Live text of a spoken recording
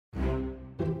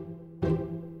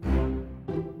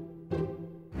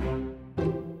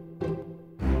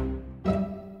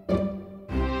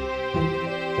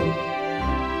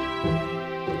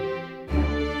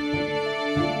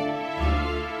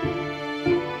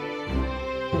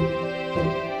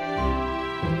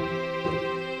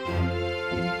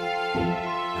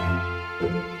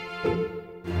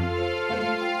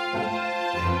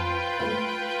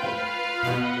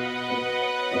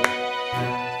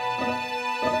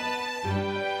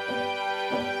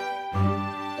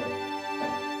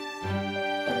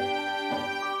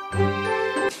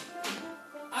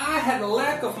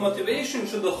of motivation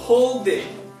to the whole day.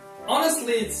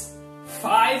 Honestly, it's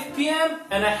 5 p.m.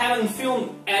 and I haven't filmed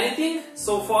anything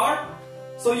so far.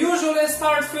 So usually I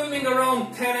start filming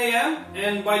around 10 a.m.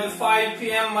 and by the 5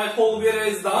 p.m. my whole video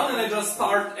is done and I just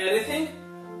start editing.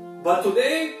 But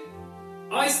today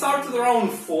I started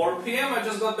around 4 p.m. I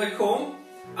just got back home.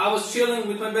 I was chilling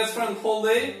with my best friend whole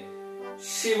day.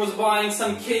 She was buying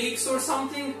some cakes or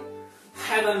something,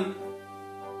 had a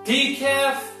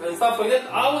decaf and stuff like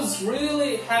that. I was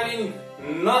really having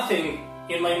nothing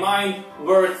in my mind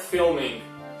worth filming.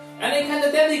 And I kind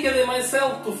of dedicated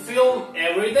myself to film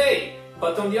every day.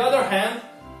 But on the other hand,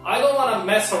 I don't want to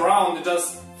mess around and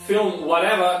just film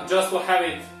whatever just to have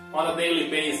it on a daily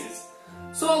basis.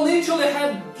 So I literally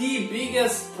had the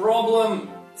biggest problem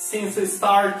since I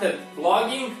started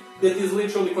vlogging that is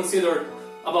literally considered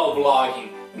about vlogging.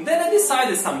 And then I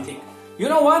decided something. You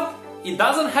know what? It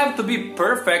doesn't have to be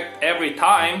perfect every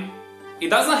time. It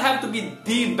doesn't have to be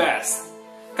the best.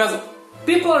 Because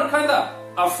people are kind of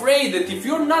afraid that if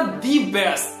you're not the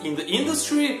best in the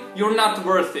industry, you're not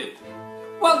worth it.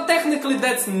 Well, technically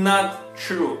that's not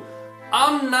true.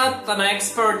 I'm not an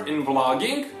expert in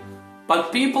vlogging,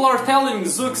 but people are telling me,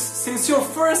 Zooks, since your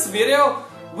first video,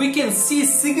 we can see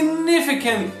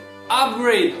significant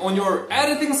upgrade on your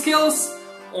editing skills,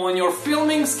 on your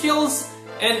filming skills,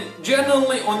 and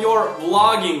generally on your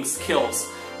vlogging skills.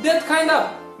 That kind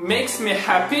of makes me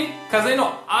happy, because I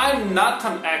know I'm not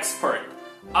an expert.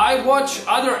 I watch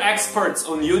other experts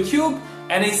on YouTube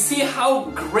and I see how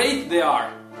great they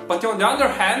are. But on the other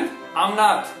hand, I'm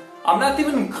not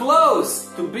even close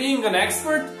to being an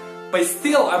expert, but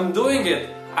still I'm doing it.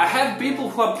 I have people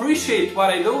who appreciate what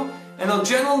I do and are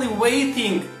generally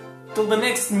waiting till the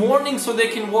next morning so they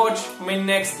can watch my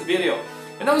next video.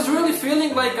 And I was really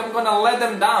feeling like I'm gonna let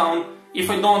them down if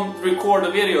I don't record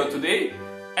a video today.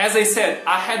 As I said,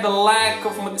 I had a lack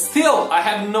of still I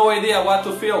have no idea what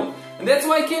to film. And that's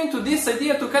why I came to this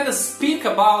idea to kind of speak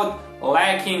about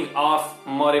lacking of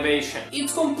motivation.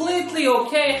 It's completely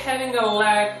okay having a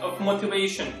lack of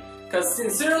motivation, because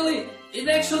sincerely, it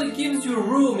actually gives you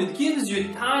room, it gives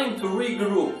you time to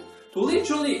regroup, to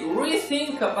literally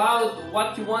rethink about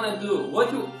what you want to do,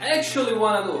 what you actually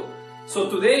want to do. So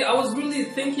today I was really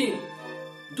thinking,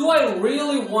 do I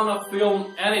really want to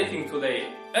film anything today?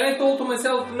 And I told to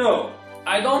myself, no,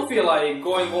 I don't feel like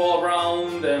going all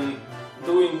around and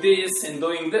doing this and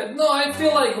doing that. No, I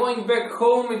feel like going back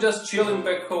home and just chilling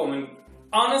back home. And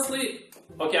honestly,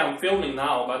 okay, I'm filming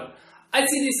now, but I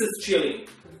see this as chilling.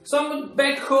 So I'm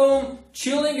back home,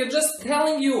 chilling and just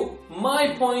telling you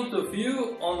my point of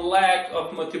view on lack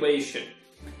of motivation.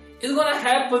 It's gonna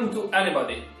happen to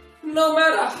anybody. No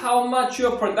matter how much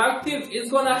you're productive,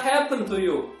 it's gonna happen to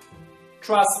you.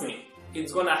 Trust me,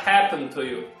 it's gonna happen to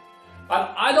you.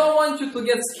 But I don't want you to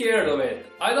get scared of it.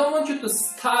 I don't want you to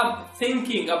stop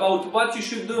thinking about what you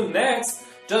should do next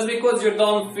just because you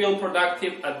don't feel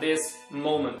productive at this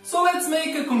moment. So let's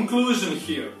make a conclusion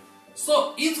here.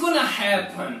 So it's gonna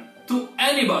happen to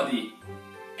anybody,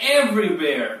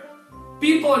 everywhere.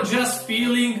 People are just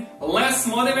feeling less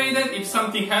motivated if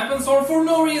something happens or for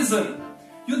no reason.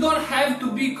 You don't have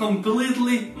to be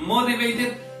completely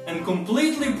motivated and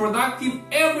completely productive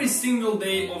every single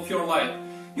day of your life.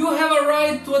 You have a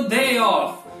right to a day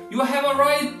off. You have a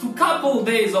right to a couple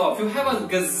days off. You have a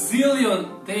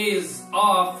gazillion days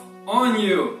off on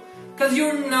you. Because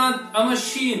you're not a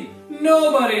machine.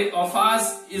 Nobody of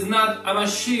us is not a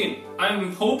machine.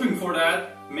 I'm hoping for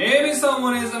that. Maybe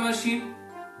someone is a machine.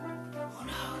 Who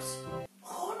knows?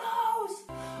 Who knows?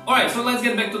 Alright, so let's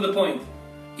get back to the point.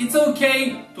 It's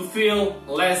okay to feel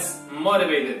less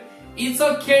motivated. It's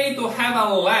okay to have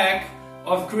a lack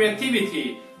of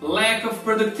creativity, lack of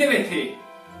productivity.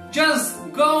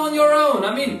 Just go on your own.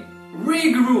 I mean,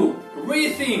 regroup,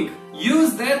 rethink,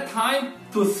 use that time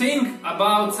to think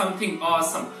about something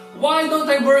awesome. Why don't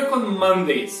I work on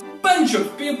Mondays? Bunch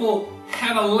of people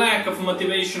have a lack of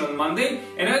motivation on Monday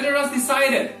and I just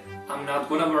decided I'm not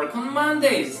gonna work on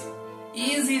Mondays.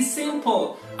 Easy,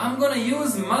 simple. I'm gonna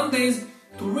use Mondays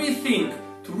to rethink,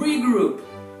 to regroup,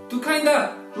 to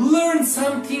kinda learn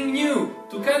something new,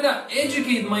 to kinda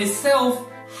educate myself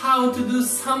how to do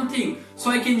something so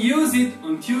I can use it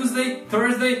on Tuesday,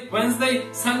 Thursday,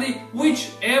 Wednesday, Sunday,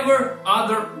 whichever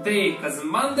other day, because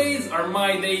Mondays are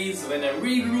my days when I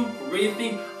regroup,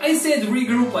 rethink. I said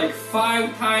regroup like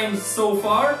 5 times so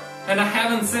far and I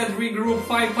haven't said regroup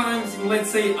 5 times in, let's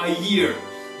say, a year.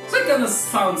 So it kinda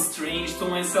sounds strange to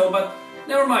myself, but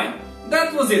never mind.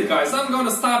 That was it, guys. I'm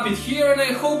gonna stop it here and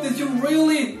I hope that you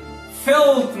really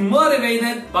felt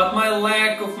motivated but my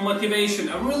lack of motivation.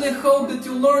 I really hope that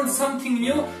you learned something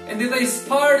new and that I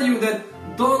inspired you that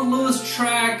don't lose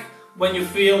track when you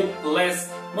feel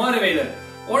less motivated.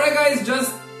 Alright guys,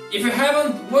 just if you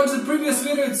haven't watched the previous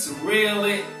video, it's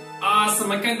really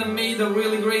awesome. I kinda made a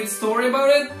really great story about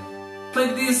it.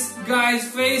 Click this guy's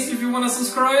face if you wanna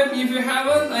subscribe. If you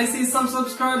haven't, I see some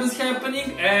subscribers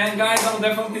happening. And guys, I'll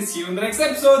definitely see you in the next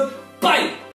episode. Bye!